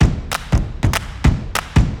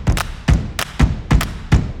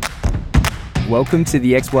Welcome to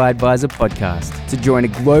the XY Advisor podcast. To join a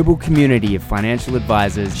global community of financial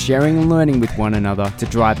advisors sharing and learning with one another to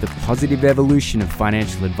drive the positive evolution of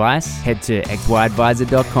financial advice, head to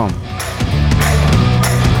xyadvisor.com.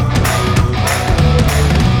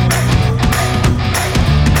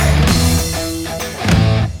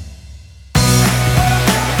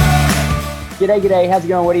 G'day, how's it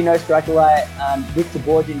going? What do you know, Striker Light? Victor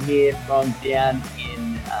Borgen here from down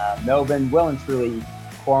in Melbourne, well and truly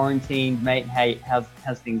quarantined, mate. Hey, how's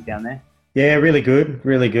things down there? Yeah, really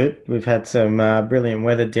good. We've had some brilliant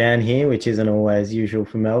weather down here, which isn't always usual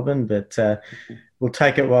for Melbourne, but we'll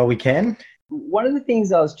take it while we can. One of the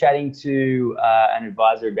things I was chatting to an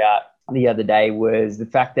advisor about the other day was the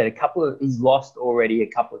fact that he's lost already a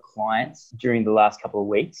couple of clients during the last couple of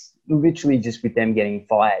weeks, literally just with them getting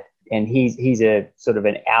fired. And he's a sort of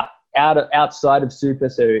an outside of super,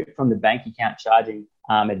 so from the bank account charging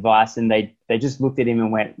advice, and they just looked at him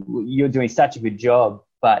and went, "You're doing such a good job,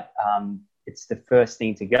 but it's the first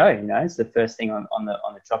thing to go. It's the first thing on the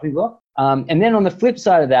chopping block." And then on the flip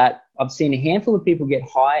side of that, I've seen a handful of people get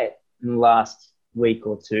hired in the last week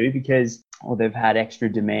or two because they've had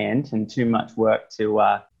extra demand and too much work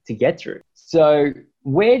to get through. So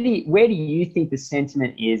where do you think the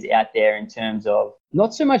sentiment is out there in terms of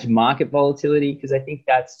not so much market volatility, because I think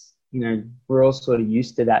that's, we're all sort of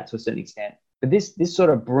used to that to a certain extent, but this sort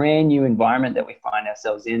of brand new environment that we find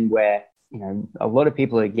ourselves in where, a lot of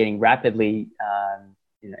people are getting rapidly,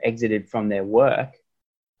 exited from their work.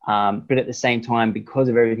 But at the same time, because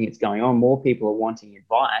of everything that's going on, more people are wanting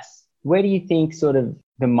advice. Where do you think sort of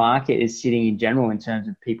the market is sitting in general in terms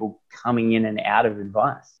of people coming in and out of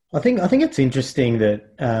advice? I think it's interesting that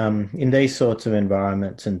in these sorts of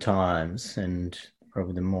environments and times, and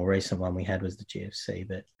probably the more recent one we had was the GFC,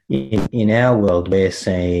 but in our world, we're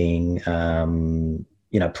seeing,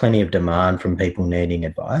 plenty of demand from people needing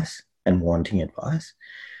advice and wanting advice.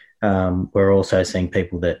 We're also seeing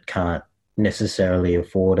people that can't necessarily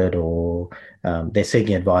afford it, or they're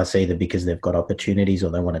seeking advice either because they've got opportunities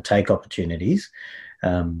or they want to take opportunities.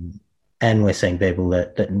 And we're seeing people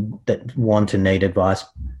that want and need advice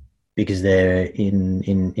because they're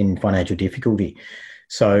in financial difficulty.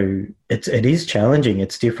 So it is challenging.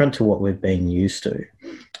 It's different to what we've been used to.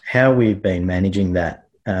 How we've been managing that,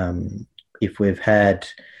 if we've had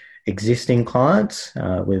existing clients,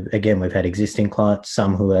 we've had existing clients,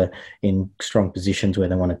 some who are in strong positions where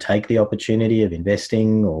they want to take the opportunity of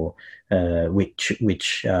investing, or which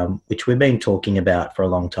we've been talking about for a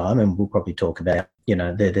long time, and we'll probably talk about.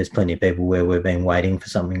 There's plenty of people where we've been waiting for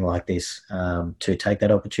something like this to take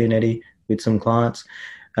that opportunity with some clients.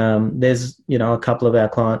 There's a couple of our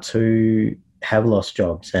clients who have lost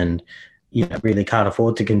jobs and really can't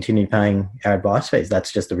afford to continue paying our advice fees.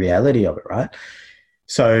 That's just the reality of it, right?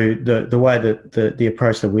 So the way that the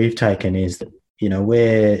approach that we've taken is that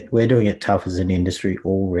we're doing it tough as an industry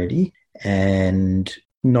already, and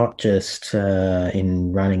not just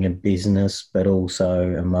in running a business, but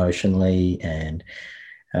also emotionally and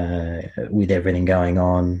with everything going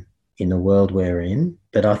on in the world we're in.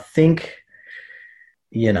 But I think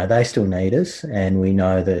they still need us, and we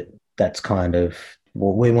know that that's kind of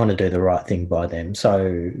we want to do the right thing by them.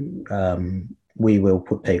 So we will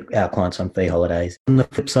put our clients on fee holidays. On the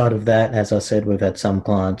flip side of that, as I said, we've had some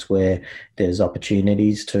clients where there's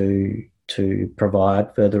opportunities to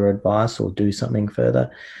provide further advice or do something further,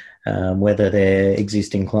 whether they're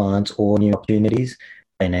existing clients or new opportunities.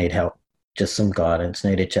 They need help, just some guidance,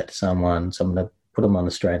 need to chat to someone to put them on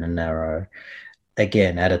the straight and narrow.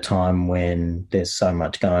 Again, at a time when there's so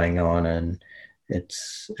much going on and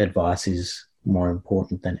advice is more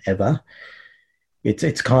important than ever. It's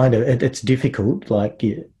difficult,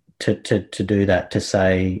 to do that, to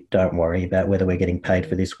say, don't worry about whether we're getting paid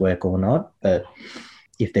for this work or not. But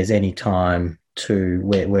if there's any time to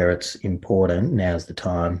where it's important, now's the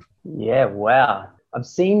time. Yeah, wow. I've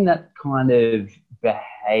seen that kind of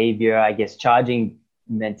behavior, I guess, charging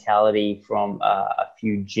mentality from a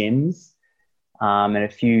few gyms and a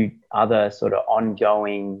few other sort of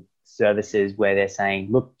ongoing services where they're saying,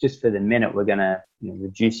 look, just for the minute, we're going to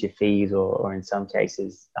reduce your fees or in some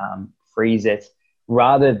cases freeze it,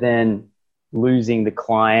 rather than losing the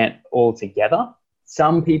client altogether.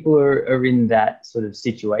 Some people are in that sort of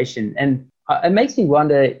situation, and it makes me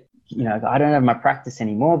wonder, I don't have my practice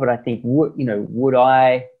anymore, but I think, would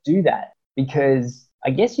I do that? Because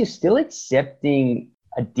I guess you're still accepting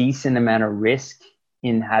a decent amount of risk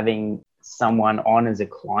in having someone on as a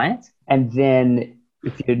client. And then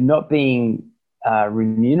if you're not being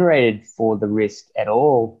remunerated for the risk at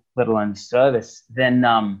all, let alone service, then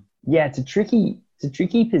it's a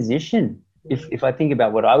tricky position. If I think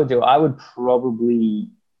about what I would do, I would probably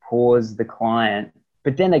pause the client.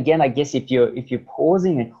 But then again, I guess if you're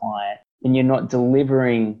pausing a client and you're not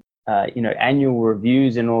delivering, annual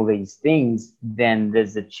reviews and all these things, then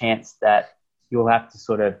there's a chance that you'll have to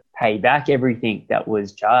sort of pay back everything that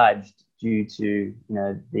was charged due to,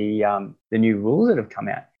 the new rules that have come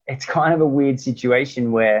out. It's kind of a weird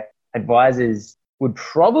situation where advisors would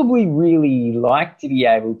probably really like to be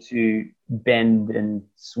able to bend and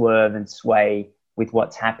swerve and sway with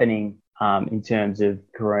what's happening in terms of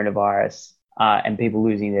coronavirus and people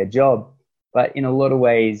losing their job. But in a lot of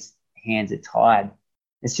ways, hands are tied.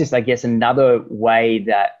 It's just, I guess, another way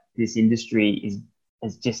that this industry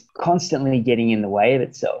is just constantly getting in the way of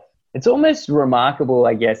itself. It's almost remarkable,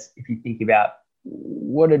 I guess, if you think about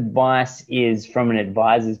what advice is from an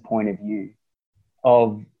advisor's point of view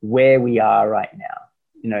of where we are right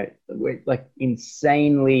now. We're like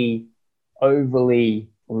insanely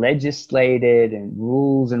overly legislated and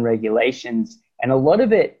rules and regulations. And a lot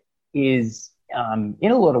of it is,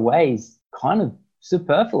 in a lot of ways, kind of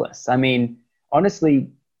superfluous. I mean, honestly,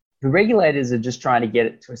 the regulators are just trying to get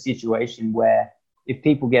it to a situation where if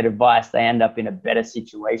people get advice, they end up in a better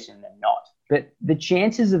situation than not. But the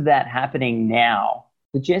chances of that happening now,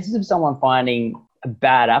 the chances of someone finding a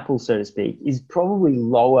bad apple, so to speak, is probably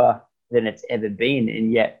lower than it's ever been.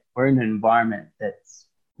 And yet we're in an environment that's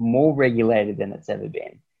more regulated than it's ever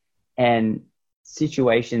been. And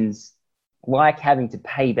situations like having to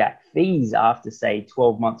pay back fees after, say,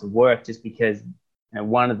 12 months of work just because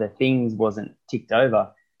one of the things wasn't ticked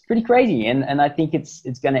over, it's pretty crazy. And I think it's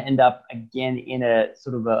going to end up again in a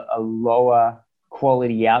sort of a lower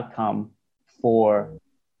quality outcome for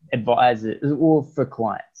advisors or for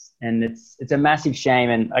clients. And it's a massive shame.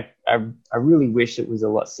 And I really wish it was a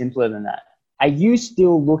lot simpler than that. Are you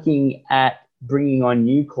still looking at bringing on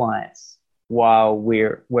new clients while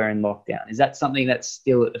we're in lockdown? Is that something that's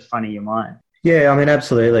still at the front of your mind? Yeah, I mean,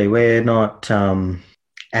 absolutely. We're not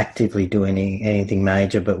actively doing anything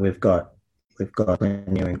major, but we've got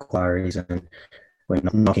new inquiries and we're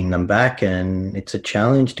not knocking them back, and it's a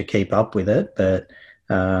challenge to keep up with it. But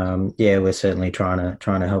we're certainly trying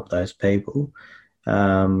to help those people,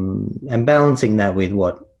 and balancing that with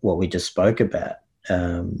what we just spoke about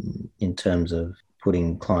in terms of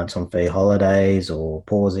putting clients on fee holidays or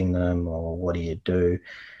pausing them, or what do you do?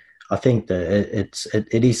 I think that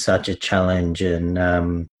it is such a challenge,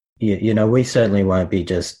 and we certainly won't be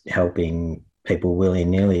just helping people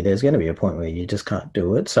willy-nilly. There's going to be a point where you just can't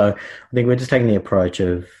do it. So I think we're just taking the approach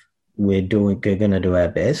of we're going to do our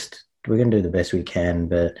best. We're going to do the best we can,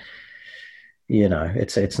 but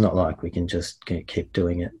it's not like we can just keep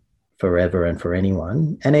doing it forever and for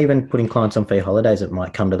anyone. And even putting clients on fee holidays, it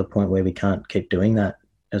might come to the point where we can't keep doing that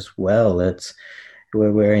as well.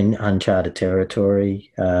 We're in uncharted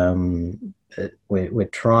territory. We're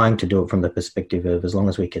trying to do it from the perspective of as long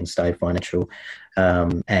as we can stay financial,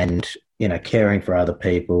 and caring for other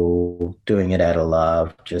people, doing it out of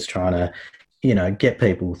love, just trying to get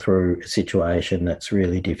people through a situation that's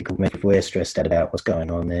really difficult. If we're stressed out about what's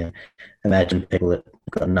going on there, imagine people that have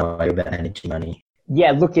got no idea about managing money.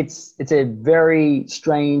 Yeah, look, it's a very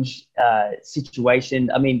strange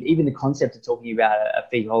situation. I mean, even the concept of talking about a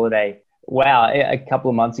fee holiday, wow, a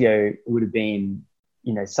couple of months ago it would have been,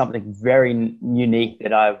 something very unique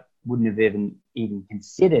that I wouldn't have even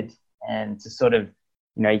considered. And to sort of,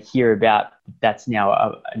 hear about that's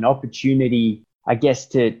now an opportunity, I guess,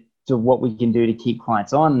 to what we can do to keep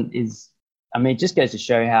clients on is, it just goes to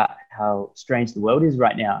show how strange the world is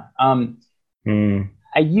right now.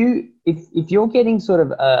 Are you, if you're getting sort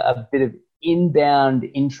of a bit of inbound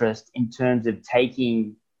interest in terms of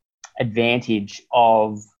taking advantage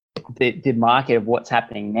of the market of what's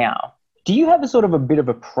happening now, do you have a bit of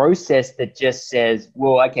a process that just says,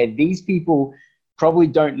 well, okay, these people probably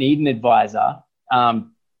don't need an advisor,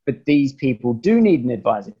 but these people do need an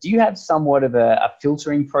advisor? Do you have somewhat of a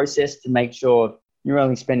filtering process to make sure you're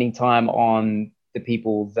only spending time on the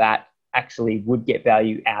people that actually would get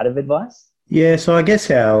value out of advice? Yeah, so I guess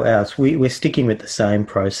we're sticking with the same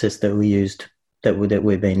process that we used, that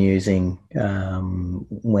we've been using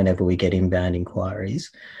whenever we get inbound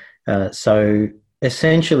inquiries. So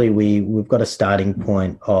essentially, we've got a starting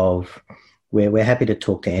point of where we're happy to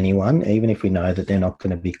talk to anyone, even if we know that they're not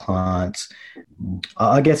going to be clients.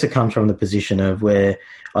 I guess it comes from the position of where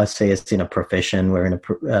I see us in a profession, where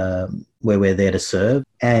we're there to serve,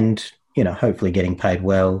 and hopefully getting paid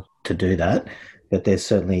well to do that. But there's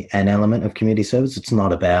certainly an element of community service. It's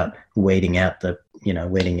not about weeding out the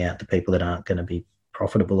people that aren't going to be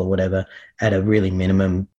profitable or whatever at a really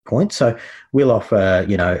minimum point. So we'll offer,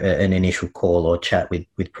 an initial call or chat with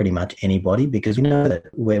pretty much anybody, because we know that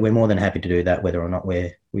we're more than happy to do that, whether or not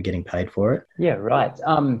we're getting paid for it. Yeah, right.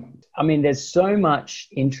 There's so much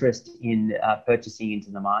interest in purchasing into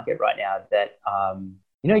the market right now that,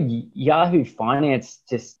 Yahoo Finance,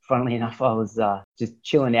 just funnily enough, I was just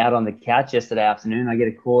chilling out on the couch yesterday afternoon. I get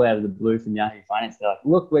a call out of the blue from Yahoo Finance. They're like,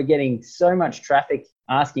 look, we're getting so much traffic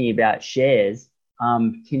asking about shares.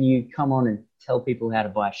 Can you come on and tell people how to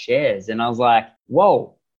buy shares? And I was like,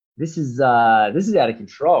 whoa, this is out of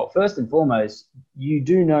control. First and foremost, you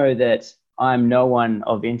do know that I'm no one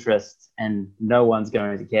of interest and no one's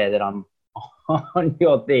going to care that I'm on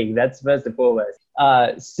your thing. That's first and foremost.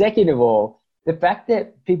 Second of all, the fact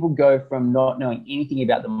that people go from not knowing anything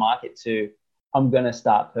about the market to I'm going to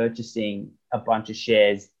start purchasing a bunch of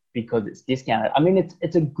shares because it's discounted. I mean,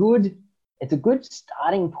 it's a good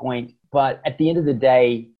starting point, but at the end of the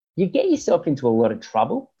day, you get yourself into a lot of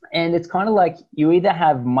trouble. And it's kind of like you either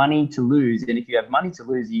have money to lose, and if you have money to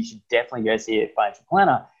lose, you should definitely go see a financial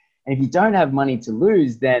planner. And if you don't have money to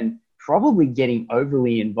lose, then probably getting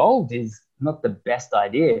overly involved is not the best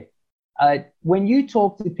idea. When you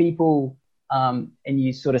talk to people and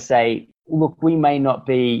you sort of say, look, we may not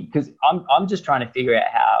be, because I'm just trying to figure out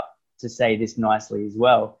how to say this nicely as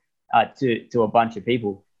well to a bunch of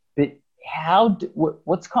people. But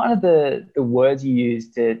what's kind of the words you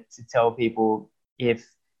use to tell people if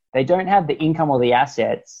they don't have the income or the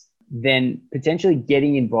assets, then potentially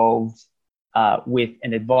getting involved with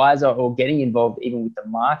an advisor or getting involved even with the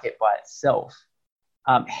market by itself?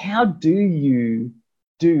 How do you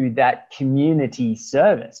do that community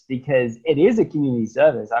service? Because it is a community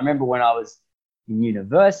service. I remember when I was in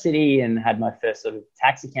university and had my first sort of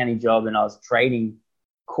tax accounting job, and I was trading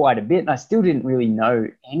quite a bit, and I still didn't really know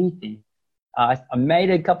anything. I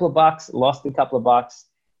made a couple of bucks, lost a couple of bucks,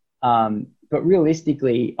 but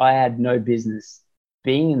realistically, I had no business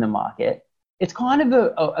being in the market. It's kind of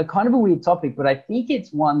a weird topic, but I think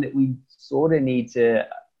it's one that we sort of need to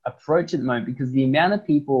approach at the moment, because the amount of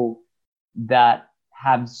people that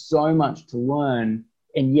have so much to learn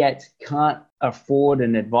and yet can't afford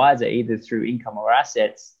an advisor either through income or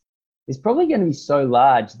assets is probably going to be so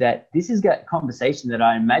large that this is a conversation that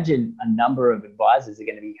I imagine a number of advisors are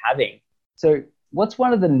going to be having. So what's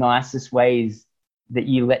one of the nicest ways that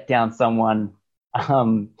you let down someone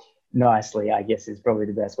nicely, I guess is probably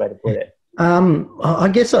the best way to put it? I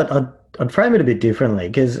guess I'd frame it a bit differently,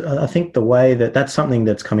 because I think the way that's something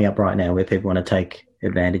that's coming up right now where people want to take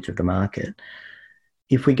advantage of the market.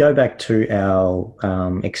 If we go back to our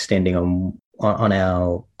extending on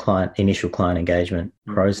our initial client engagement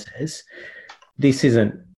process, this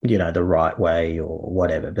isn't, the right way or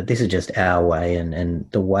whatever, but this is just our way.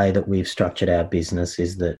 And the way that we've structured our business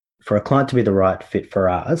is that for a client to be the right fit for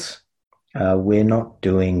us, we're not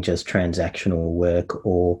doing just transactional work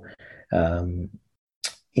or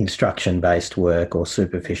instruction-based work or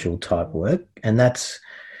superficial type work. And that's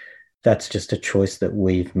just a choice that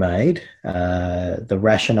we've made. The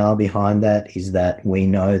rationale behind that is that we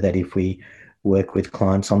know that if we work with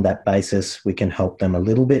clients on that basis, we can help them a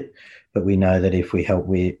little bit, but we know that if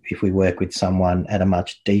we work with someone at a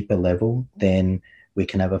much deeper level, then we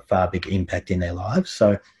can have a far bigger impact in their lives.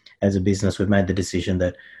 So as a business, we've made the decision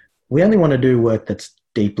that we only want to do work that's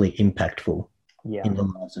deeply impactful in the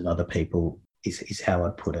lives of other people, is how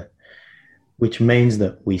I'd put it, which means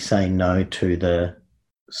that we say no to the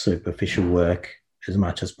superficial work as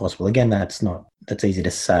much as possible. Again, that's easy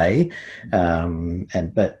to say,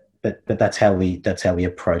 but that's how we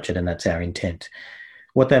approach it, and that's our intent.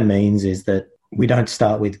 What that means is that we don't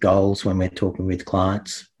start with goals when we're talking with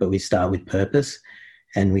clients, but we start with purpose,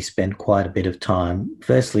 and we spend quite a bit of time.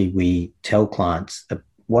 Firstly, we tell clients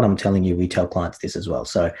what I'm telling you. We tell clients this as well.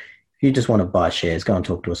 So if you just want to buy shares, go and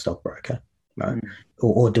talk to a stockbroker, right?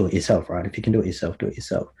 Or do it yourself, right? If you can do it yourself, do it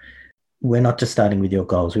yourself. We're not just starting with your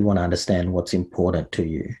goals. We want to understand what's important to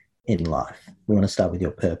you in life. We want to start with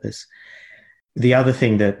your purpose. The other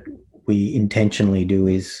thing that we intentionally do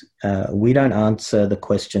is we don't answer the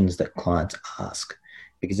questions that clients ask,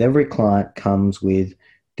 because every client comes with,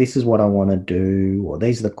 this is what I want to do, or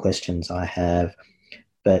these are the questions I have.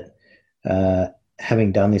 But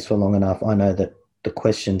having done this for long enough, I know that the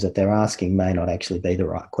questions that they're asking may not actually be the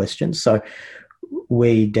right questions. So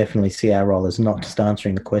we definitely see our role as not just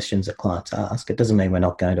answering the questions that clients ask. It doesn't mean we're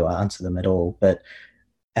not going to answer them at all, but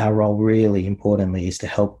our role really importantly is to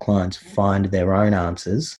help clients find their own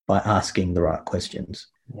answers by asking the right questions.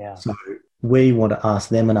 Yeah. So we want to ask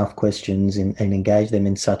them enough questions and engage them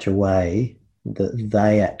in such a way that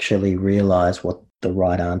they actually realize what the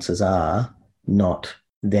right answers are, not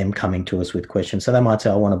them coming to us with questions. So they might say,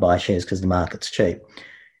 I want to buy shares because the market's cheap.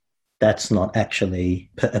 That's not actually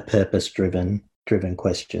a purpose-driven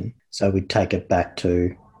question. So we take it back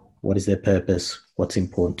to what is their purpose, what's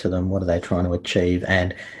important to them, what are they trying to achieve,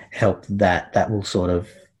 and help that will sort of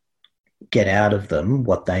get out of them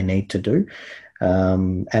what they need to do.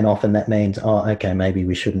 And often that means, okay, maybe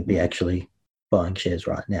we shouldn't be actually buying shares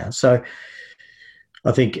right now. So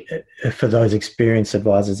I think for those experienced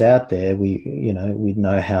advisors out there, we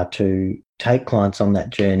know how to take clients on that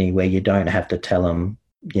journey where you don't have to tell them,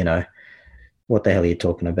 what the hell are you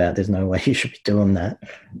talking about? There's no way you should be doing that.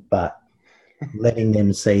 But letting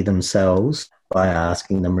them see themselves by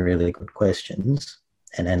asking them really good questions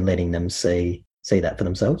and then letting them see that for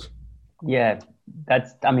themselves. Yeah,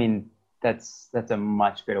 that's a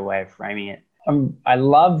much better way of framing it. I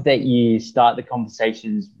love that you start the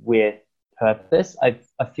conversations with purpose.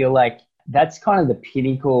 I feel like that's kind of the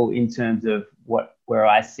pinnacle in terms of where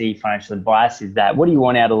I see financial advice is that what do you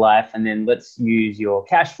want out of life? And then let's use your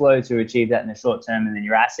cash flow to achieve that in the short term and then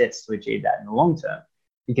your assets to achieve that in the long term.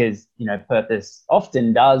 Because, purpose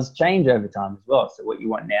often does change over time as well. So what you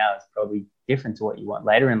want now is probably different to what you want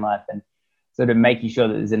later in life. And sort of making sure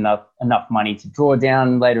that there's enough money to draw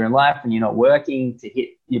down later in life when you're not working to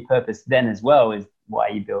hit your purpose then as well is why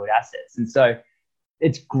you build assets. And so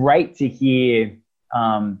it's great to hear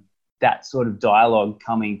that sort of dialogue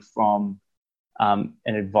coming from an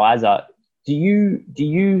advisor. Do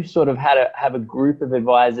you sort of have a group of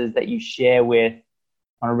advisors that you share with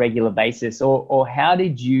on a regular basis, or how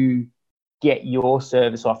did you get your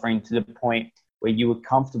service offering to the point where you were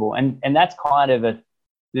comfortable? And that's kind of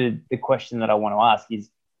the question that I want to ask is,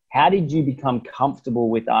 how did you become comfortable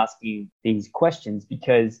with asking these questions?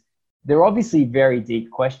 Because they're obviously very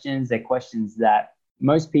deep questions. They're questions that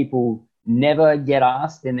most people never get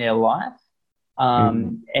asked in their life.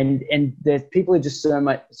 And there's people are just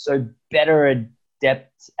so better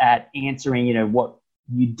adept at answering, what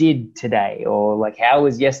you did today, or like how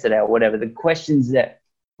was yesterday, or whatever. The questions that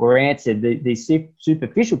were answered, the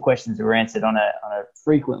superficial questions that were answered on a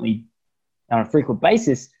frequent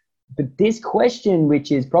basis. But this question,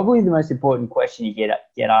 which is probably the most important question you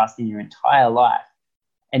get asked in your entire life,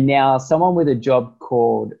 and now someone with a job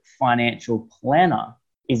called financial planner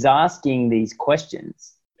is asking these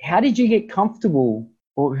questions. How did you get comfortable,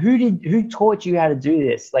 or who taught you how to do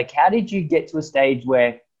this? Like, how did you get to a stage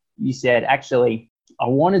where you said, actually, I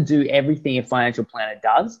want to do everything a financial planner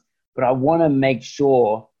does, but I want to make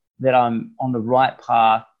sure that I'm on the right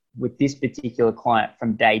path with this particular client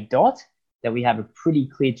from day dot, that we have a pretty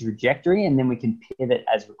clear trajectory, and then we can pivot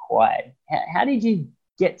as required. How did you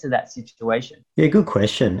get to that situation? Yeah, good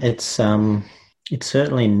question. It's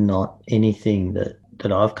certainly not anything that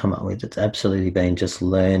I've come up with. It's absolutely been just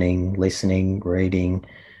learning, listening, reading,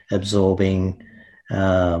 absorbing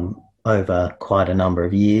over quite a number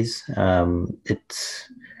of years.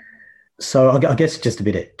 So I guess just a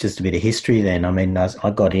bit of history then. I mean, I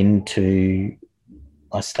started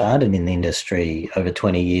in the industry over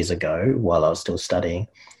 20 years ago while I was still studying,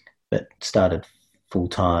 but started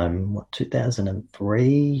full-time,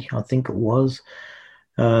 2003, I think it was,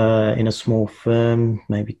 in a small firm,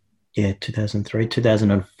 2003.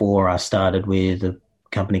 2004, I started with a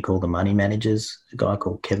company called The Money Managers, a guy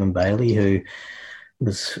called Kevin Bailey, who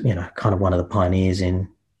was, kind of one of the pioneers in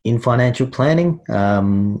financial planning.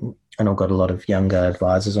 And I've got a lot of younger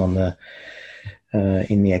advisors on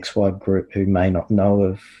in the XY group who may not know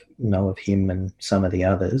of him and some of the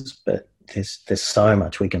others, but there's so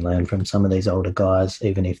much we can learn from some of these older guys,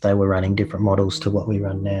 even if they were running different models to what we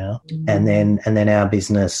run now. And then our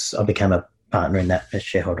business, I became a partner in that, a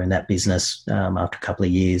shareholder in that business after a couple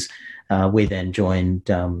of years. We then joined,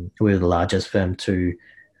 we were the largest firm to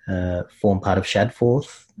form part of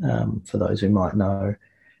Shadforth, for those who might know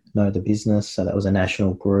the business. So that was a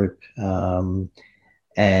national group.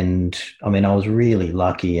 And I mean, I was really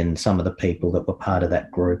lucky in some of the people that were part of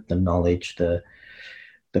that group, the knowledge, the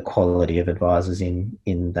quality of advisors in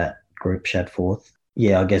that group, Shadforth.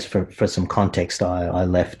 Yeah, I guess for some context, I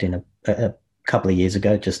left in a couple of years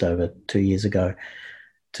ago, just over 2 years ago,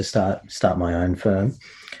 to start my own firm.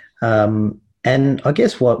 And I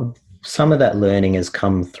guess some of that learning has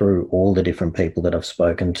come through all the different people that I've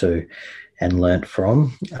spoken to and learnt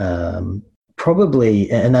from.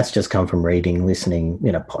 Probably, and that's just come from reading, listening,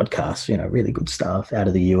 podcasts, really good stuff out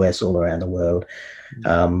of the US, all around the world.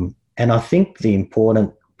 And I think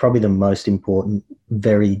probably the most important,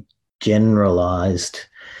 very generalized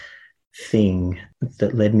thing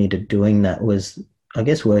that led me to doing that was, I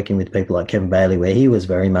guess, working with people like Kevin Bailey, where he was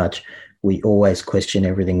very much, we always question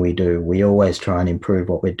everything we do. We always try and improve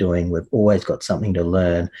what we're doing. We've always got something to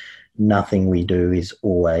learn. nothing we do is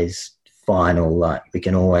always final. Like, we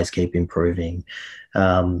can always keep improving,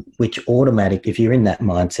 which if you're in that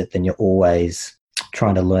mindset, then you're always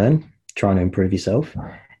trying to learn, trying to improve yourself.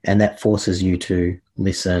 And that forces you to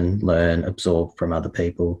listen, learn, absorb from other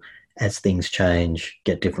people as things change,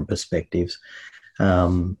 get different perspectives,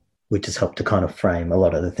 which has helped to kind of frame a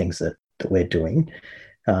lot of the things that we're doing.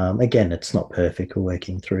 Again, it's not perfect. We're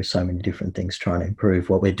working through so many different things, trying to improve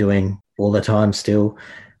what we're doing all the time still.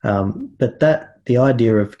 But the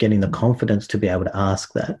idea of getting the confidence to be able to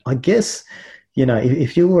ask that, I guess,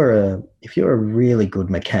 if you're a really good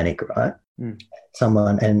mechanic, right?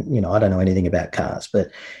 Someone, and I don't know anything about cars,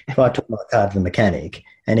 but if I took my car to the mechanic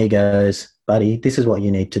and he goes, buddy, this is what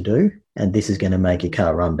you need to do, and this is going to make your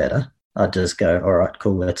car run better, I'd just go, all right,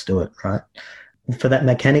 cool, let's do it, right? For that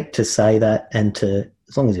mechanic to say that, and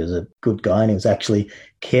as long as he was a good guy and he was actually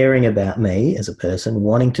caring about me as a person,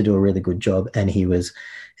 wanting to do a really good job, and he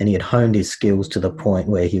had honed his skills to the point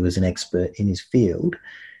where he was an expert in his field,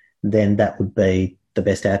 then that would be the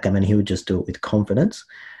best outcome, and he would just do it with confidence.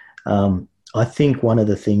 I think one of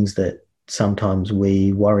the things that sometimes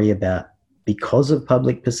we worry about because of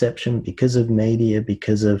public perception, because of media,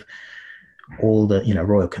 because of all the,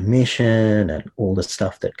 Royal Commission and all the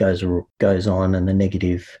stuff that goes on, and the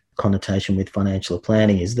negative connotation with financial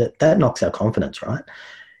planning, is that knocks our confidence, right?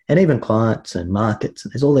 And even clients and markets,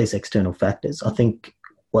 there's all these external factors. I think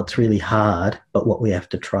what's really hard, but what we have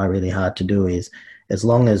to try really hard to do is, as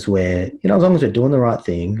long as we're doing the right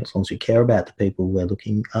thing, as long as we care about the people we're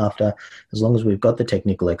looking after, as long as we've got the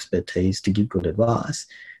technical expertise to give good advice,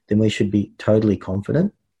 then we should be totally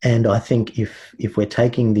confident. And I think if we're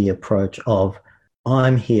taking the approach of,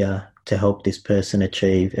 I'm here to help this person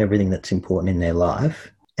achieve everything that's important in their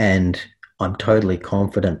life, and I'm totally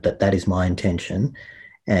confident that that is my intention,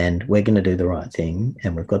 and we're going to do the right thing,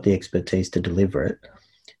 and we've got the expertise to deliver it,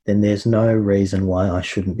 then there's no reason why I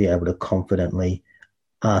shouldn't be able to confidently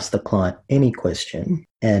ask the client any question,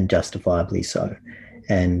 and justifiably so.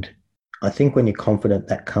 And I think when you're confident,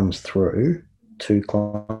 that comes through to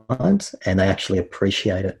clients, and they actually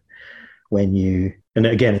appreciate it. And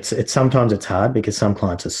again, it's sometimes it's hard because some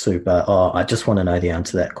clients are super, I just want to know the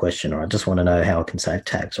answer to that question, or I just want to know how I can save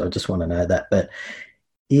tax, or I just want to know that. But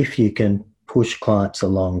if you can push clients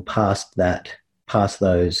along past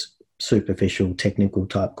those superficial technical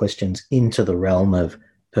type questions into the realm of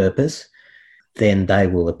purpose, then they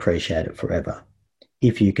will appreciate it forever.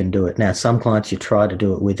 If you can do it. Now, some clients you try to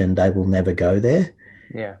do it with and they will never go there.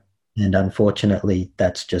 Yeah. And unfortunately,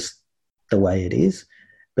 that's just the way it is.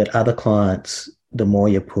 But other clients, the more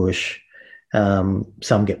you push,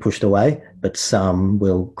 some get pushed away, but some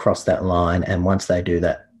will cross that line. And once they do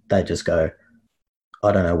that, they just go,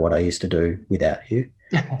 I don't know what I used to do without you.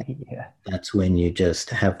 Yeah. That's when you just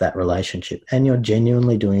have that relationship, and you're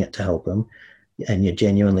genuinely doing it to help them, and you're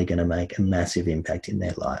genuinely going to make a massive impact in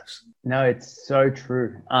their lives. No, it's so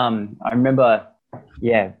true. I remember,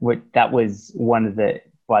 that was one of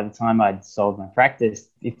by the time I'd sold my practice,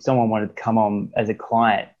 if someone wanted to come on as a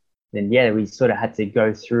client, then we sort of had to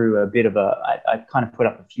go through a bit of I kind of put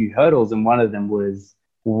up a few hurdles, and one of them was,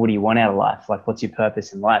 well, what do you want out of life? Like, what's your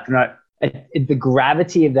purpose in life? And the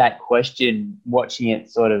gravity of that question, watching it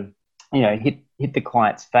sort of, hit the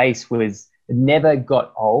client's face, it never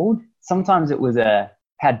got old. Sometimes it was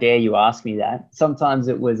how dare you ask me that? Sometimes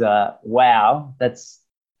it was wow, that's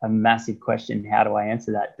a massive question. How do I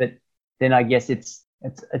answer that? But then I guess it's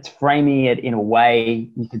framing it in a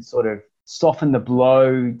way you can sort of soften the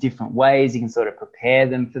blow different ways. You can sort of prepare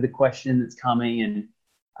them for the question that's coming.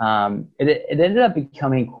 And it ended up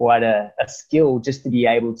becoming quite a skill just to be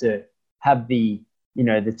able to have the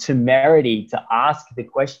temerity to ask the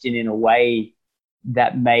question in a way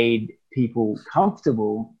that made people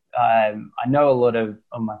comfortable. I know a lot of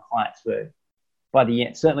my clients were, by the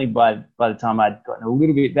end, certainly by the time I'd gotten a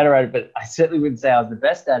little bit better at it, but I certainly wouldn't say I was the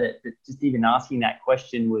best at it. But just even asking that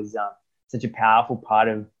question was such a powerful part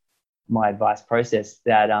of my advice process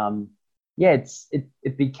that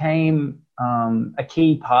it became a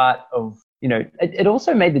key part of, it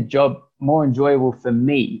also made the job more enjoyable for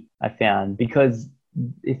me, I found, because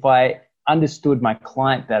if I understood my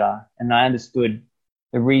client better and I understood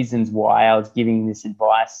the reasons why I was giving this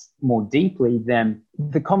advice more deeply, then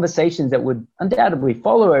the conversations that would undoubtedly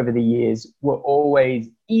follow over the years were always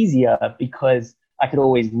easier, because I could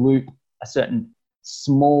always loop a certain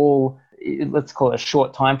small, let's call it a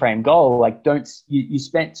short time frame goal. Like, you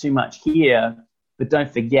spent too much here, but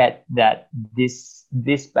don't forget that this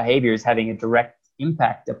behavior is having a direct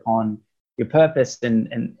impact upon your purpose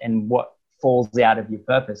and what falls out of your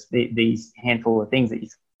purpose, these handful of things that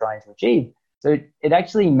you're trying to achieve. So it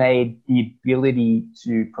actually made the ability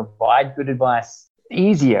to provide good advice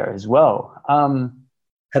easier as well.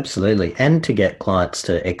 Absolutely. And to get clients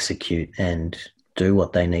to execute and do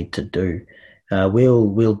what they need to do.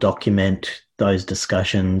 We'll document those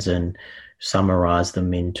discussions and summarize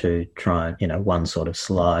them into one sort of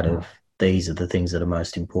slide of these are the things that are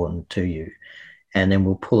most important to you. And then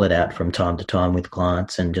we'll pull it out from time to time with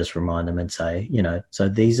clients and just remind them and say, so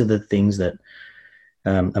these are the things that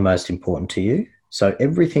are most important to you. So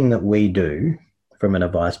everything that we do from an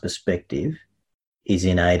advice perspective is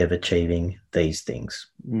in aid of achieving these things.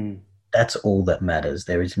 That's all that matters.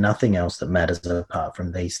 There is nothing else that matters apart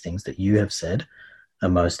from these things that you have said are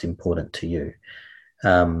most important to you.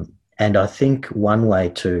 And I think one way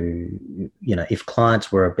to, if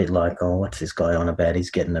clients were a bit like, oh, what's this guy on about? He's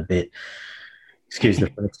getting a bit, excuse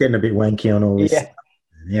the it's getting a bit wanky on all this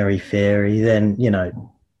airy fairy, then,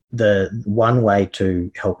 the one way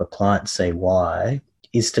to help a client see why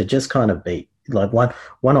is to just kind of be like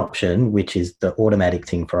one option, which is the automatic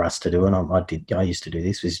thing for us to do. And I used to do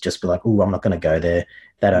this, was just be like, oh, I'm not going to go there.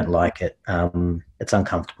 They don't like it. It's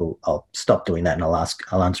uncomfortable. I'll stop doing that and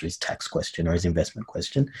I'll answer his tax question or his investment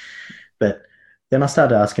question. But then I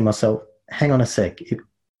started asking myself, hang on a sec.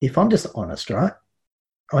 If I'm just honest, right?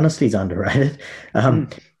 Honesty is underrated.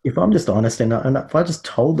 If I'm just honest and if I just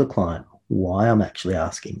told the client why I'm actually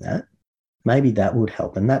asking that, maybe that would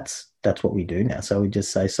help. And that's what we do now. So we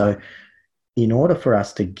just say, so in order for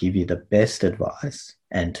us to give you the best advice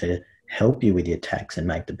and to help you with your tax and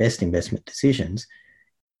make the best investment decisions,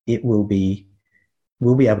 we'll be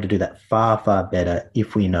able to do that far, far better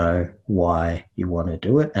if we know why you want to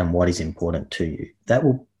do it and what is important to you. That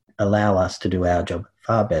will allow us to do our job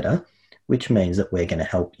far better, which means that we're going to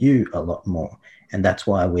help you a lot more. And that's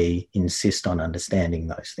why we insist on understanding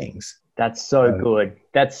those things. That's so good.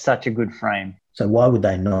 That's such a good frame. So why would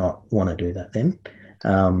they not want to do that then?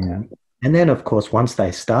 And then, of course, once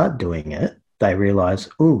they start doing it, they realize,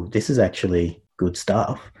 oh, this is actually good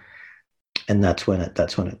stuff. And that's when it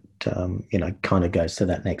kind of goes to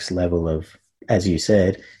that next level of, as you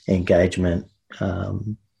said, engagement,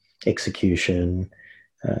 execution,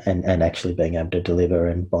 and actually being able to deliver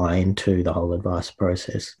and buy into the whole advice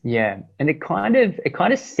process. Yeah. And it kind of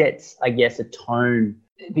sets, I guess, a tone,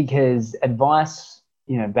 because advice,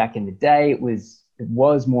 back in the day, it was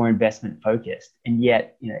more investment focused, and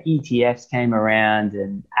yet ETFs came around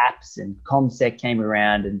and apps and CommSec came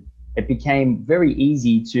around, and it became very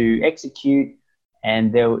easy to execute.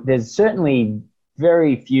 And there's certainly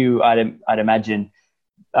very few, I'd imagine,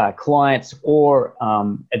 clients or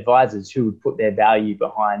advisors who would put their value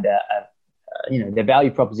behind their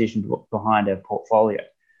value proposition behind a portfolio.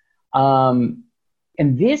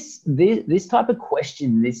 And this type of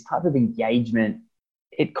question, this type of engagement,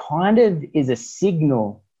 it kind of is a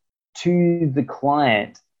signal to the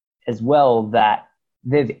client as well that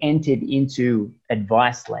they've entered into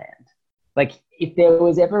advice land. Like, if there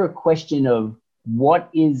was ever a question of what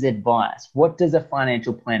is advice, what does a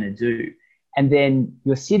financial planner do, and then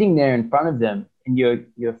you're sitting there in front of them and you're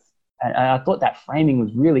and I thought that framing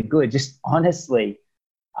was really good, just honestly,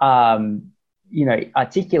 articulating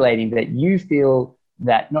that you feel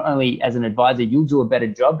that not only as an advisor you'll do a better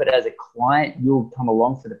job, but as a client you'll come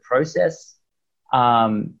along for the process.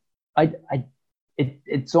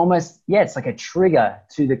 It's almost, it's like a trigger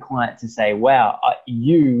to the client to say, wow,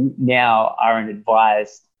 you now are an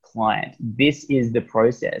advised client. This is the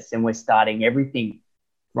process, and we're starting everything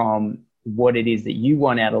from what it is that you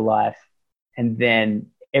want out of life, and then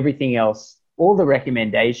everything else, all the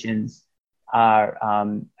recommendations are,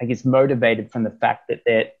 I guess, motivated from the fact that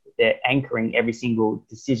they're anchoring every single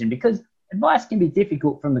decision, because advice can be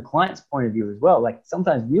difficult from the client's point of view as well, like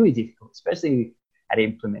sometimes really difficult, especially at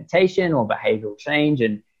implementation or behavioral change.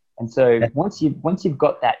 And so once you've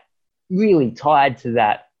got that really tied to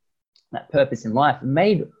that purpose in life, it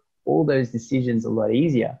made all those decisions a lot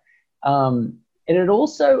easier. And it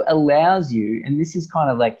also allows you, and this is kind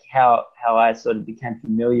of like how I sort of became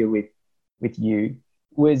familiar with you,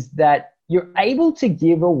 was that you're able to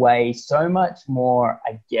give away so much more,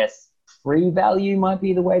 I guess, free value might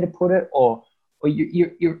be the way to put it, or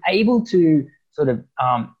you're able to sort of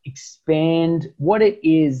expand what it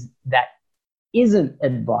is that isn't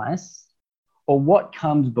advice, or what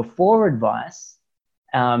comes before advice,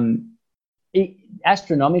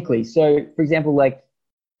 astronomically. So, for example,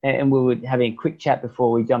 and we were having a quick chat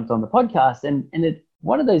before we jumped on the podcast, and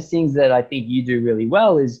one of those things that I think you do really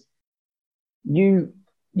well is you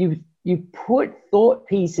put thought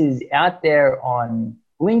pieces out there on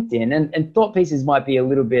LinkedIn, and thought pieces might be a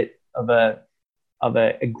little bit of a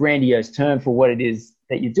grandiose term for what it is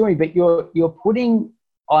that you're doing, but you're putting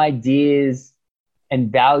ideas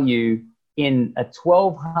and value in a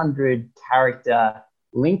 1,200 character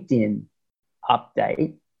LinkedIn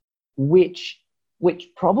update, which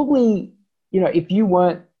probably, if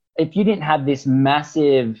you didn't have this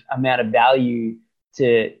massive amount of value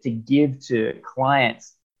to give to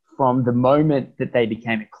clients from the moment that they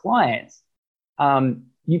became a client,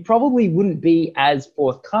 you probably wouldn't be as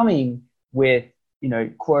forthcoming with,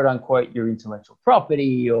 quote unquote, your intellectual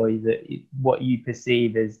property, or what you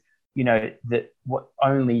perceive as, what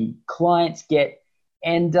only clients get.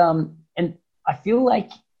 And I feel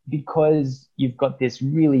like because you've got this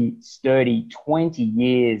really sturdy 20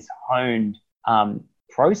 years honed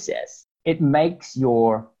process, it makes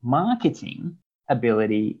your marketing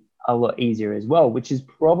ability a lot easier as well, which has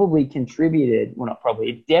probably contributed, well, not probably,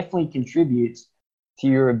 it definitely contributes to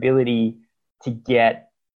your ability to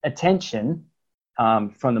get attention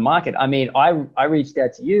from the market. I mean, I reached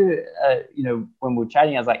out to you, when we were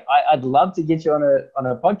chatting. I was like, I'd love to get you on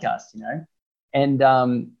a podcast, and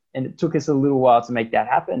it took us a little while to make that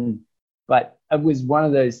happen. But it was one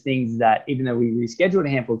of those things that, even though we rescheduled a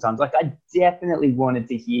handful of times, like, I definitely wanted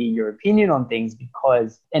to hear your opinion on things,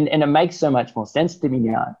 because, and it makes so much more sense to me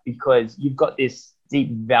now, because you've got this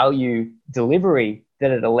deep value delivery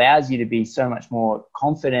that it allows you to be so much more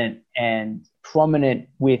confident and prominent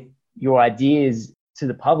with your ideas to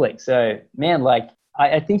the public. So, man, like,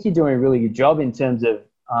 I think you're doing a really good job in terms of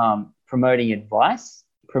promoting advice,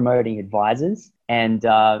 promoting advisors. And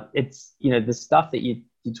it's, the stuff that you're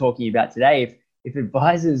talking about today, if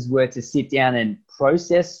advisors were to sit down and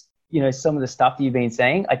process, some of the stuff you've been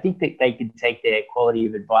saying, I think that they could take their quality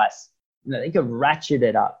of advice, they could ratchet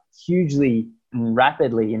it up hugely and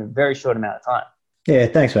rapidly in a very short amount of time. Yeah,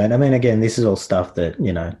 thanks, mate. I mean, again, this is all stuff that,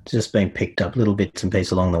 just been picked up little bits and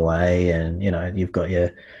pieces along the way. And, you've got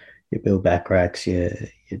your Bill Bachrachs, your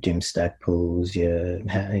Jim Stackpools, your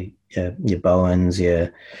Bowens,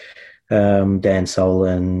 your Dan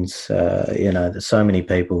Solons, there's so many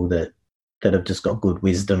people that have just got good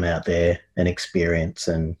wisdom out there and experience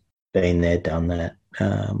and been there, done that.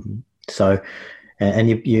 And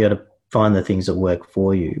you got to find the things that work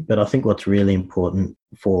for you. But I think what's really important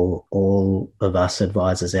for all of us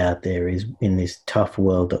advisors out there is, in this tough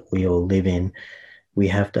world that we all live in, we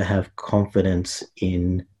have to have confidence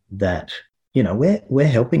in that, we're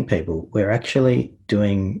helping people. We're actually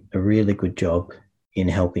doing a really good job in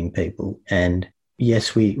helping people. And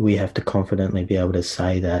yes, we have to confidently be able to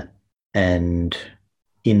say that and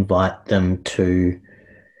invite them to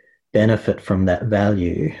benefit from that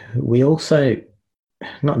value. We also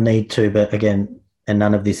not need to, but again, and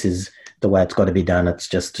none of this is the way it's got to be done. It's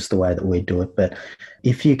just the way that we do it. But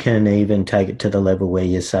if you can even take it to the level where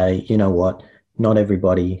you say, you know what, not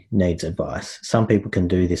everybody needs advice. Some people can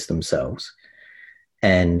do this themselves.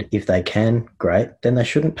 And if they can, great, then they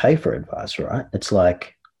shouldn't pay for advice, right? It's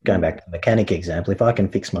like going back to the mechanic example. If I can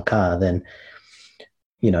fix my car, then,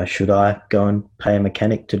 should I go and pay a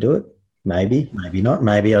mechanic to do it? Maybe, maybe not.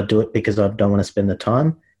 Maybe I'll do it because I don't want to spend the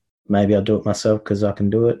time. Maybe I'll do it myself because I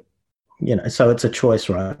can do it. So it's a choice,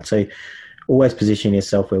 right? So always position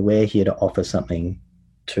yourself where we're here to offer something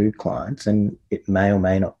to clients, and it may or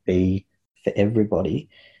may not be for everybody.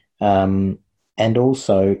 And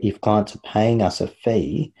also, if clients are paying us a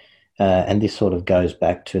fee, and this sort of goes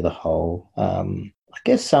back to the whole, I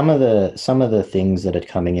guess some of the things that are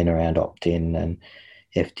coming in around opt-in and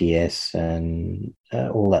FDS and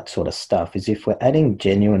all that sort of stuff, is if we're adding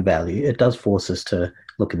genuine value, it does force us to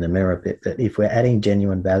look in the mirror a bit. That if we're adding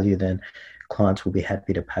genuine value, then clients will be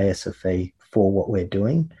happy to pay us a fee for what we're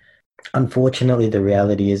doing. Unfortunately, the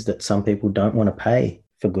reality is that some people don't want to pay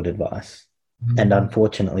for good advice. Mm-hmm. And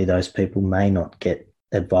unfortunately, those people may not get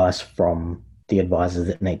advice from the advisors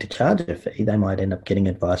that need to charge a fee. They might end up getting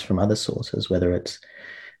advice from other sources, whether it's,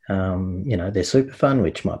 their super fund,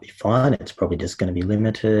 which might be fine. It's probably just going to be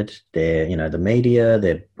limited. The media,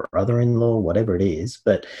 their brother-in-law, whatever it is.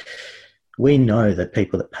 But we know that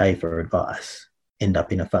people that pay for advice end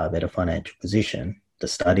up in a far better financial position. The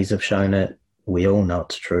studies have shown it. We all know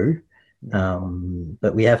it's true.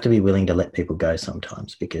 But we have to be willing to let people go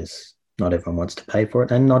sometimes, because not everyone wants to pay for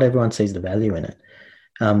it, and not everyone sees the value in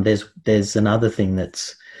it. There's another thing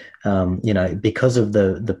that's, because of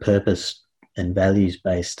the purpose and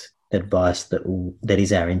values-based advice that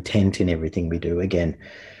is our intent in everything we do. Again,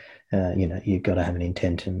 you've got to have an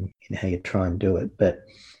intent in how you try and do it. But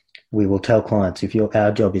we will tell clients,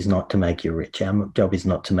 our job is not to make you rich. Our job is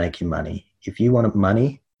not to make you money. If you want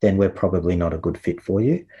money, then we're probably not a good fit for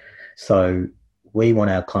you. So we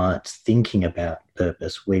want our clients thinking about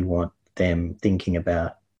purpose. We want them thinking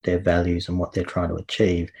about their values and what they're trying to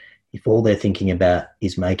achieve. If all they're thinking about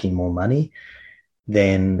is making more money,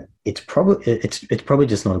 then it's probably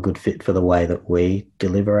just not a good fit for the way that we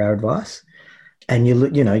deliver our advice. And you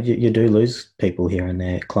do lose people here and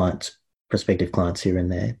there, prospective clients here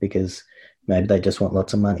and there, because maybe they just want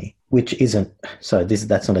lots of money, which isn't. So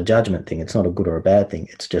that's not a judgment thing. It's not a good or a bad thing.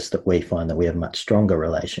 It's just that we find that we have much stronger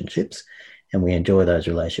relationships, and we enjoy those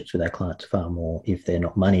relationships with our clients far more if they're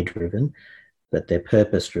not money driven, but they're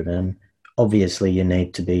purpose driven. Obviously, you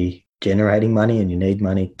need to be generating money, and you need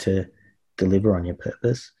money to deliver on your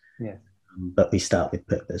purpose. Yeah. But we start with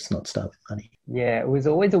purpose, not start with money. Yeah, it was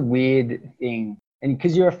always a weird thing. And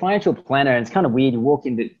because you're a financial planner, and it's kind of weird. You walk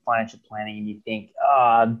into financial planning and you think,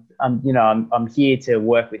 I'm here to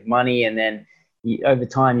work with money. And then over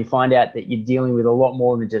time you find out that you're dealing with a lot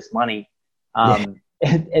more than just money. But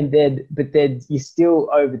then you still,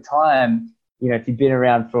 over time, if you've been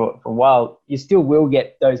around for a while, you still will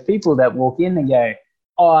get those people that walk in and go,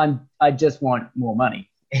 I just want more money.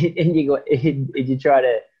 And you try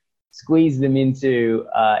to squeeze them into,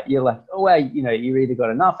 you're like, you either got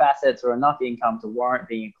enough assets or enough income to warrant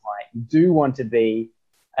being a client. You do want to be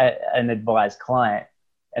an advised client.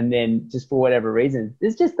 And then just for whatever reason,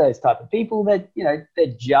 there's just those type of people that,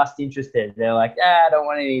 they're just interested. They're like, I don't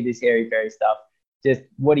want any of this hairy-fairy stuff. Just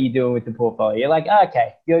what are you doing with the portfolio? You're like,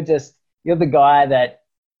 okay, you're the guy that,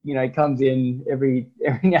 comes in every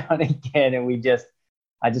now and again, and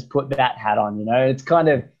I just put that hat on,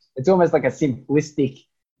 it's almost like a simplistic,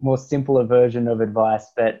 more simpler version of advice.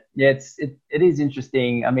 But yeah, it is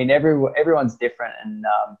interesting. I mean, everyone's different, and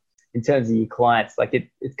in terms of your clients, like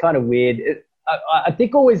it's kind of weird. I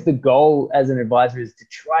think always the goal as an advisor is to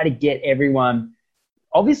try to get everyone,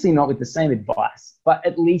 obviously not with the same advice, but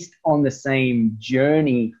at least on the same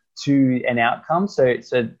journey to an outcome. So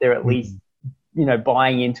they're at least,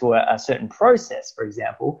 buying into a certain process, for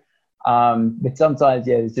example. But sometimes,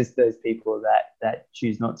 there's just those people that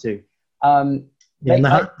choose not to. And the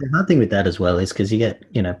hard thing with that as well is because you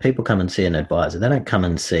get, people come and see an advisor. They don't come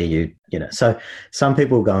and see you, So some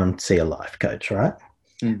people go and see a life coach, right?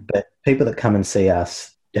 Mm. But people that come and see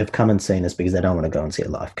us have come and seen us because they don't want to go and see a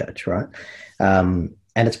life coach, right? And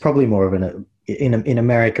it's probably more of in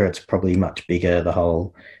America, it's probably much bigger, the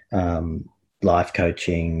whole life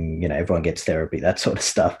coaching, everyone gets therapy, that sort of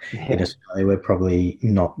stuff. Yeah. In Australia, we're probably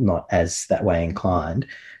not as that way inclined.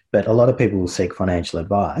 But a lot of people will seek financial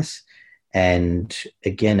advice. And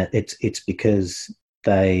again, it's because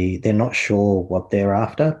they're not sure what they're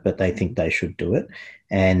after, but they think they should do it.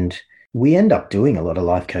 And we end up doing a lot of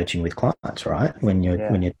life coaching with clients, right? When you're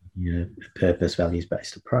a purpose,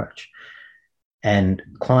 values-based approach, and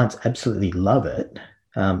clients absolutely love it.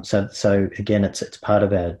 So again, it's part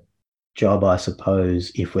of our job, I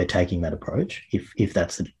suppose, if we're taking that approach, if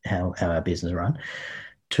that's how our business run,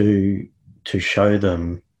 to show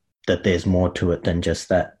them that there's more to it than just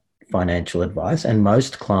that financial advice. And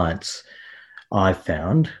most clients, I've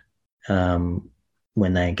found,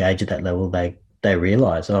 when they engage at that level, they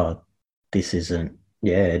realize, this isn't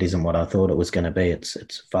what I thought it was going to be.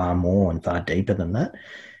 It's far more and far deeper than that.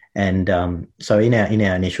 And so in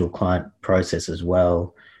our initial client process as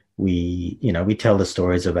well, we tell the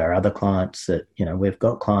stories of our other clients that, we've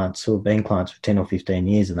got clients who have been clients for 10 or 15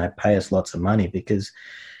 years, and they pay us lots of money because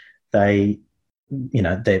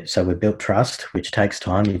so we built trust, which takes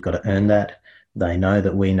time. You've got to earn that. They know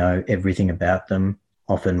that we know everything about them,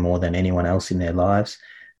 often more than anyone else in their lives.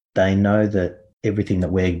 They know that everything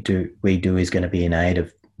that we do is going to be in aid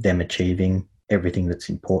of them achieving everything that's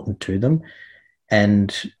important to them.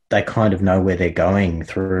 And they kind of know where they're going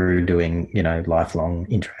through doing, lifelong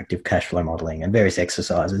interactive cash flow modeling and various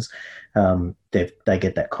exercises. They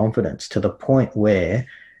get that confidence to the point where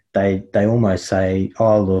they almost say,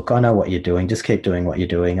 look, I know what you're doing. Just keep doing what you're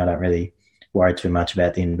doing. I don't really worry too much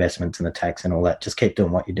about the investments and the tax and all that. Just keep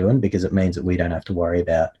doing what you're doing, because it means that we don't have to worry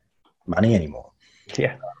about money anymore.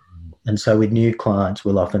 Yeah. And so with new clients,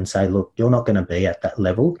 we'll often say, look, you're not going to be at that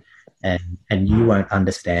level, and you won't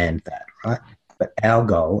understand that, right? But our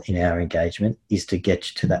goal in our engagement is to get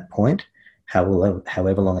you to that point,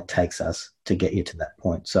 however long it takes us to get you to that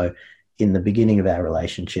point. So in the beginning of our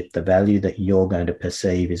relationship, the value that you're going to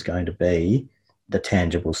perceive is going to be the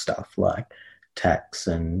tangible stuff like tax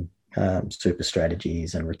and super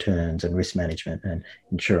strategies and returns and risk management and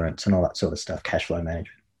insurance and all that sort of stuff, cash flow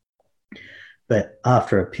management. But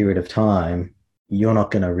after a period of time, you're not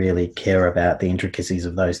going to really care about the intricacies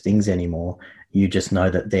of those things anymore. You just know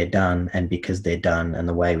that they're done, and because they're done and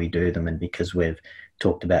the way we do them, and because we've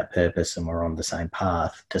talked about purpose and we're on the same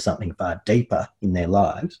path to something far deeper in their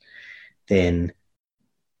lives, then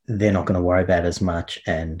they're not going to worry about as much,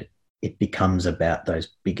 and it becomes about those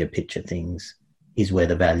bigger picture things is where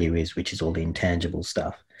the value is, which is all the intangible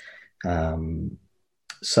stuff.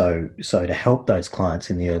 So to help those clients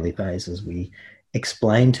in the early phases, we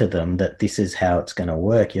explain to them that this is how it's going to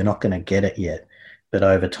work. You're not going to get it yet, but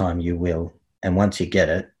over time you will. And once you get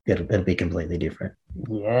it, it'll be completely different.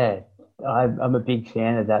 Yeah, I'm a big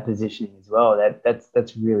fan of that positioning as well.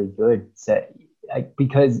 That's really good. So,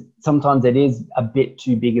 because sometimes it is a bit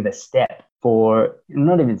too big of a step for,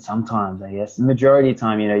 not even sometimes, I guess, the majority of the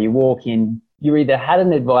time, you walk in, you either had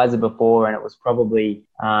an advisor before and it was probably,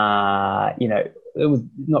 it was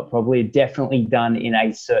not probably, definitely done in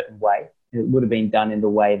a certain way. It would have been done in the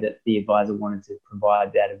way that the advisor wanted to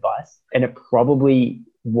provide that advice. And it probably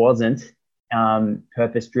wasn't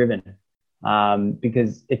purpose-driven.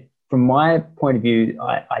 Because from my point of view,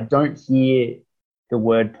 I don't hear the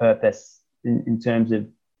word purpose in terms of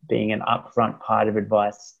being an upfront part of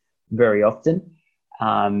advice very often.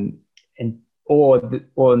 Or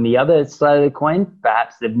on the other side of the coin,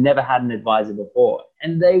 perhaps they've never had an advisor before,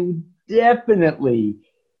 and they definitely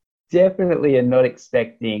are not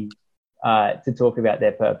expecting to talk about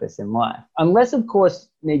their purpose in life, unless, of course,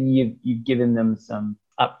 maybe you've given them some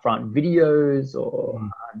upfront videos or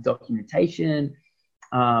documentation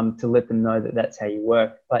to let them know that that's how you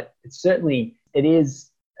work. But it is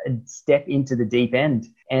a step into the deep end,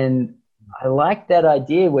 and I like that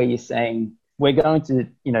idea where you're saying we're going to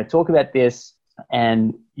talk about this,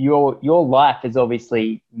 and your life is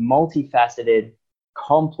obviously multifaceted,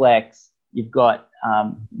 complex. You've got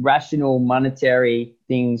rational monetary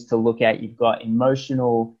things to look at. You've got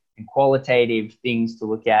emotional and qualitative things to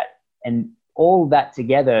look at. And all that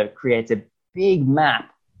together creates a big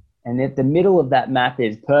map. And at the middle of that map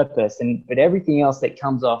is purpose. But everything else that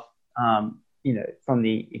comes off, from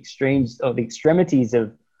the extremes or the extremities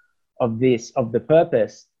of the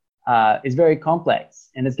purpose is very complex.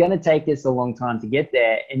 And it's going to take us a long time to get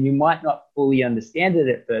there. And you might not fully understand it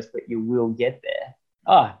at first, but you will get there.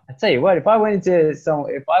 I tell you what, if I went into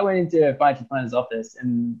a financial planner's office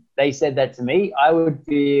and they said that to me, I would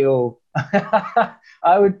feel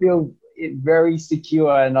very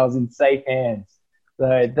secure and I was in safe hands.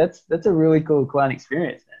 So that's a really cool client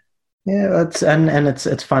experience, man. Yeah,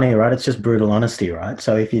 it's funny, right? It's just brutal honesty, right?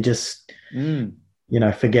 So if you just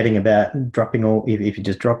forgetting about dropping if you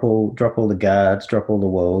just drop all the guards, drop all the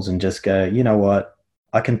walls, and just go, you know what?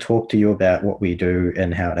 I can talk to you about what we do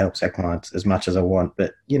and how it helps our clients as much as I want,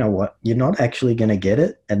 but you know what? You're not actually going to get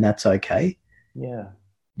it, and that's okay. Yeah.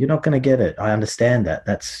 You're not going to get it. I understand that.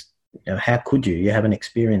 That's, how could you? You haven't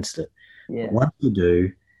experienced it. Yeah. But once you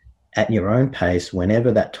do, at your own pace,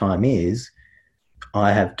 whenever that time is,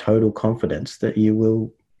 I have total confidence that you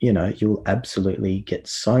will, you'll absolutely get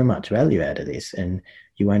so much value out of this, and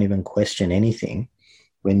you won't even question anything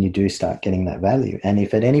when you do start getting that value. And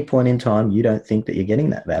if at any point in time you don't think that you're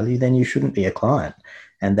getting that value, then you shouldn't be a client.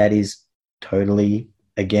 And that is totally,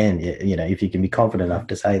 again, if you can be confident enough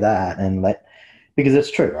to say that because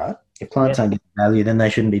it's true, right? If clients aren't getting value, then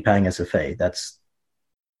they shouldn't be paying us a fee. That's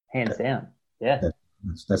hands down. Yeah.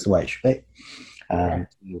 That's the way it should be.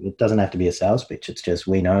 It doesn't have to be a sales pitch. It's just,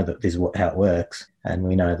 we know that this is how it works, and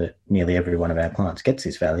we know that nearly every one of our clients gets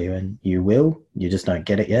this value, and you just don't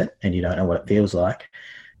get it yet, and you don't know what it feels like.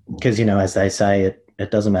 Because, as they say,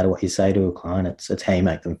 it doesn't matter what you say to a client, it's how you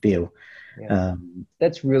make them feel. Yeah.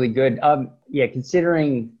 That's really good.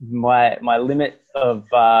 Considering my limit of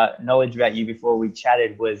knowledge about you before we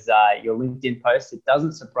chatted was your LinkedIn post, it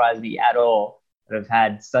doesn't surprise me at all that I've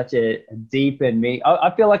had such a deep and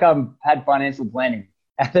I feel like I've had financial planning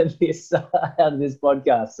out of this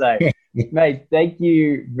podcast. So, mate, thank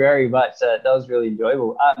you very much. That was really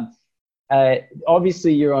enjoyable.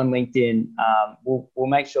 Obviously, you're on LinkedIn. We'll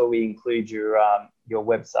make sure we include your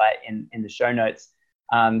website in the show notes.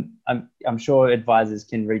 I'm sure advisors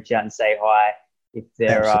can reach out and say hi if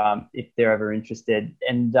they're ever interested.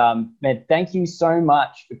 And man, thank you so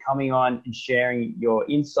much for coming on and sharing your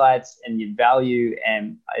insights and your value.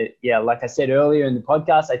 And like I said earlier in the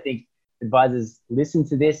podcast, I think advisors listen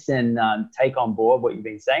to this and take on board what you've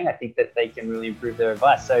been saying. I think that they can really improve their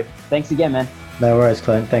advice. So thanks again, man. No worries,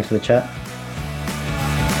 Clint. Thanks for the chat.